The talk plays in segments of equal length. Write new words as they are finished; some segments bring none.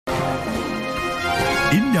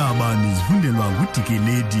Indaba nizifundelwa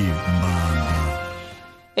nguDikeledi Mbanga.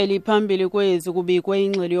 Eliphambili kwezi kubikwe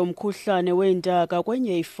ingxelo yomkhuhlane weentaka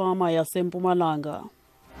kwenye ifama yaseMpumalanga.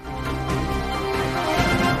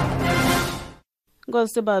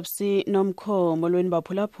 Ngosibabsi nomkhomo lweni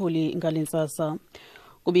baphulaphuli ngalentsasa.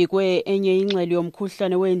 Kubikwe enye ingxelo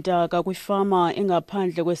yomkhuhlane weentaka kwifama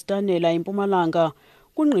engaphandle kwesitanela eMpumalanga.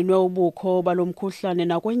 Kunqinwe ubukho balomkhuhlane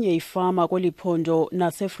nakwenye ifama kweliphondo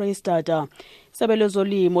naseFreystata. Isebe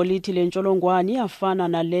lezolimo lithi le ntsholongwane iyafana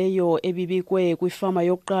naleyo ebibikwe kwifama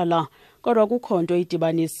yokuqala, kodwa kukho nto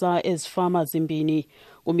idibanisa ezifama zimbini.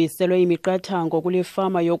 Kumiselwe imiqathango kule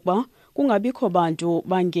fama yokuba kungabikho bantu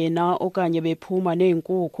bangena okanye bephuma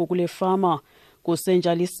neenkukhu kule fama.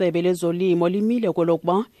 Kusenjalo isebe lezolimo limile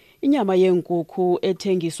kolokuba inyama yeenkukhu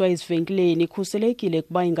ethengiswa ezivenkileni ikhuselekile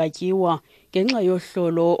kuba ingatyiwa ngenxa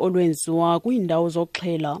yohlolo olwenziwa kwiindawo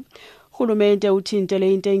zokuxhela. Urhulumente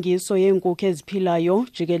uthintele intengiso yeenkukhu eziphilayo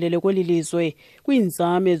jikelele kweli lizwe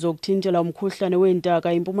kwiinzame zokuthintela umkhuhlane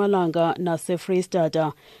weentaka eMpumalanga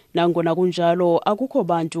naseFreystata. Nangona kunjalo akukho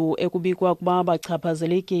bantu ekubikwa kuba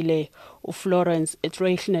bachaphazelekile. uFlorence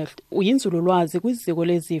Trechnecht uyinzululwazi kwiziko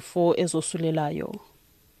lezifo ezosulelayo.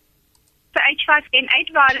 The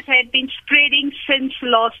H5N8 virus had been spreading since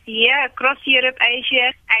last year across Europe,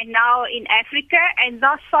 Asia, and now in Africa, and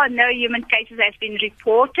thus far no human cases have been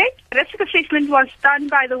reported. Risk assessment was done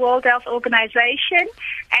by the World Health Organization,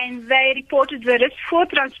 and they reported the risk for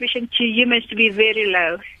transmission to humans to be very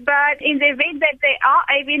low. But in the event that there are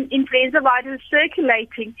avian influenza viruses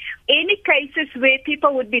circulating, any cases where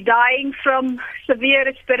people would be dying from severe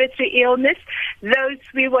respiratory illness, those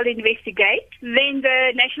we will investigate. Then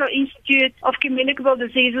the National Institute of Communicable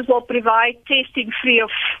Diseases will provide testing free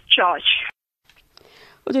of charge.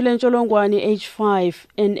 Uthi le ntsholongwane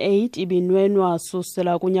H5N8 ibinwenwa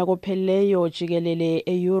susela kunyaka opheleyo jikelele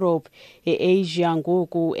eEurope, eAsia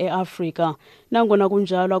ngoku eAfrika. Nangona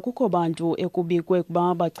kunjalo akukho bantu ekubikwe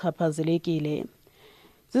kuba bachaphazelekile.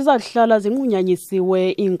 Zizahlala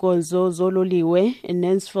zinqunyanyisiwe iinkonzo zololiwe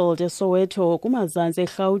eNansfield eSoweto kumazantsi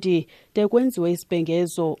eRhawuti de kwenziwe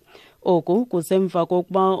isibhengezo. Oku kusemva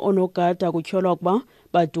kokuba onogada kutyholwa kuba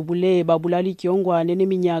badubule babulala idyongwane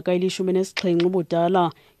neminyaka 17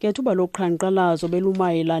 ubudala ngethuba loqhankqalazo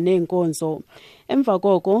belumayela neenkonzo. Emva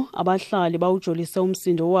koko abahlali bawujolise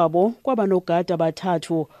umsindo wabo kwabanogada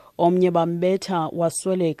bathathu, omnye bambetha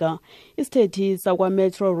wasweleka. Isithethi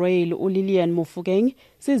sakwa-Metro Rail uLillian Mufokeng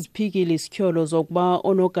siziphikile isityholo zokuba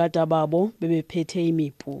onogada babo bebephethe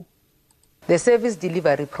imipu. The service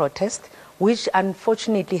delivery protest, which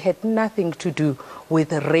unfortunately had nothing to do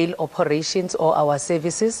with rail operations or our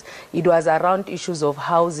services. It was around issues of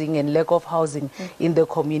housing and lack of housing in the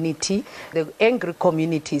community. The angry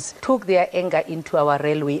communities took their anger into our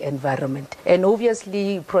railway environment. And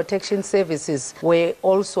obviously protection services were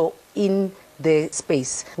also in the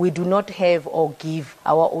space. We do not have or give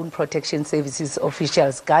our own protection services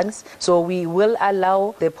officials guns, so we will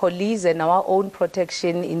allow the police and our own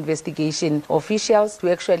protection investigation officials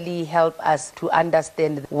to actually help us to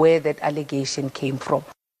understand where that allegation came from.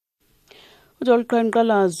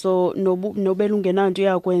 Uqhankqalazo nobelungenanto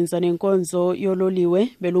yakwenza nenkonzo yololiwe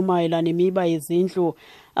belumayela nemiba yezindlu.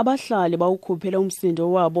 Abahlali bawukhuphela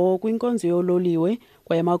umsindo wabo kwinkonzo yololiwe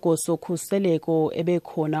kwayamagoso okhuseleko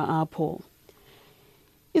ebekhona apho.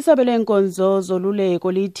 Isebe lenkonzo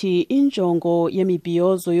zoluleko lithi injongo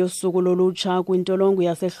yemibhiyozo yosuku lolutsha kwintolongo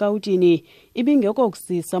yaseRhawutini ibingekho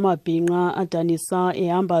kusisa amabhinqa adanisa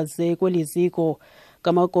ehambaze kweli ziko.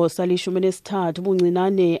 Ngamagosa 13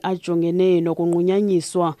 buncinane ajongene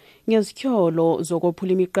nokunqunyanyiswa ngezityholo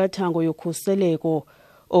zokophula imiqathango yokhuseleko.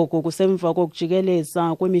 Oku kusemva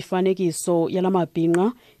kokujikeleza kwemifanekiso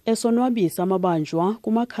yalamabhinqa esonwabisa amabanjwa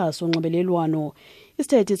kumakhasi onxibelelwano.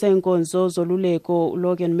 Isithethi seenkonzo zoluleko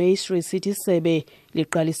Logan Maestri sithi isebe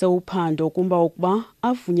liqalise uphando kumba ukuba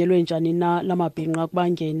avunyelwe njani na lamabhinqa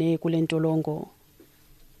kubangene kule ntolongo.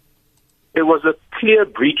 There was a clear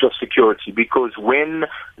breach of security because when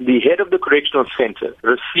the head of the correctional center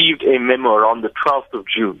received a memo around the 12th of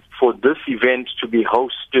June for this event to be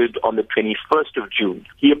hosted on the 21st of June,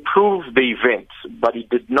 he approved the event, but he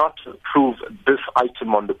did not approve this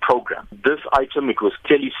item on the program. This item, it was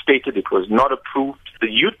clearly stated it was not approved. The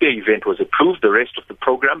Youth Day event was approved, the rest of the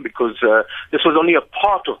program, because this was only a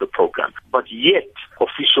part of the program. But yet,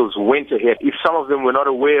 officials went ahead. If some of them were not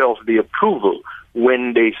aware of the approval,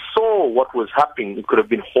 when they saw what was happening, it could have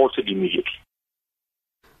been halted immediately.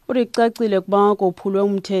 Uricacile kuba kophulwe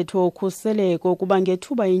umthetho wokhuseleko kuba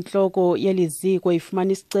ngethuba intloko yeliziko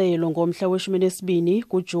ifumana isicelo ngomhla we-12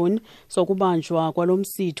 kuJuni sokubanjwa kwalo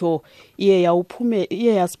msitho iye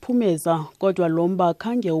yasiphumeza kodwa lo mba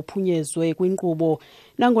khange uphunyezwe kwinkqubo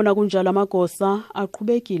nangona kunjalo amagosa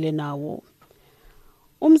aqhubekile nawo.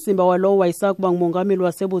 Umzimba walo wayesakuba ngumongameli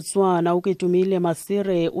waseBotswana uKitumile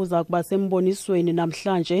Masire uza kuba sembonisweni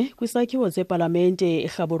namhlanje kwisakhiwo sepalamente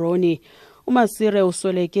eGaborone. Umasire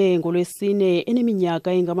usweleke ngolwesine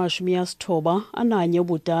eneminyaka engama-91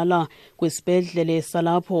 ubudala kwisibhedlele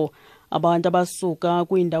salapho. Abantu abasuka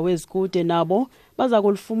kwiindawo ezikude nabo baza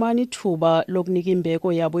kulifumana ithuba lokunika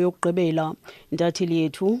imbeko yabo yokugqibela. Intatheli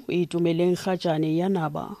yethu iyitumele Rhajane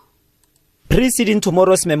Yanaba. Preceding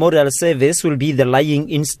tomorrow's memorial service will be the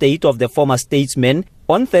lying-in state of the former statesman.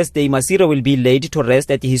 On Thursday, Masire will be laid to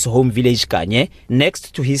rest at his home village Kwenye,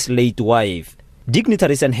 next to his late wife.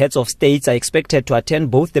 Dignitaries and heads of states are expected to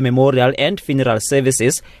attend both the memorial and funeral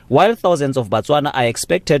services, while thousands of Botswana are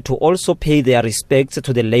expected to also pay their respects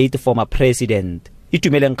to the late former president.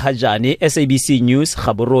 Itumele Rhajane, SABC News,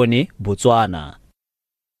 Gaborone, Botswana.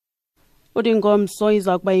 Udingomso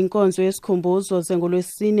iza kuba inkonzo yesikhumbuzo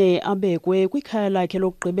sengolwesine abekwe kwikhaya lakhe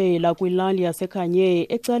lokugqibela kwilali yaseKwenye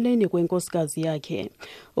ecaleni kwenkosikazi yakhe.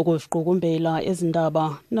 Ukuziqukumbela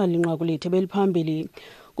ezindaba nalinqaku lethu beliphambili.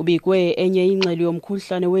 Kubikwe enye ingxelo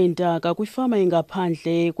yomkhuhlane weentaka kwifama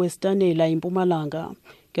engaphandle kwesitanela eMpumalanga.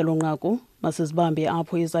 Ngelo nqaku masizibambe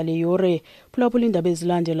apho izale yore phulaphula indaba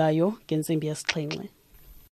ezilandelayo ngentsimbi yesixhenxe.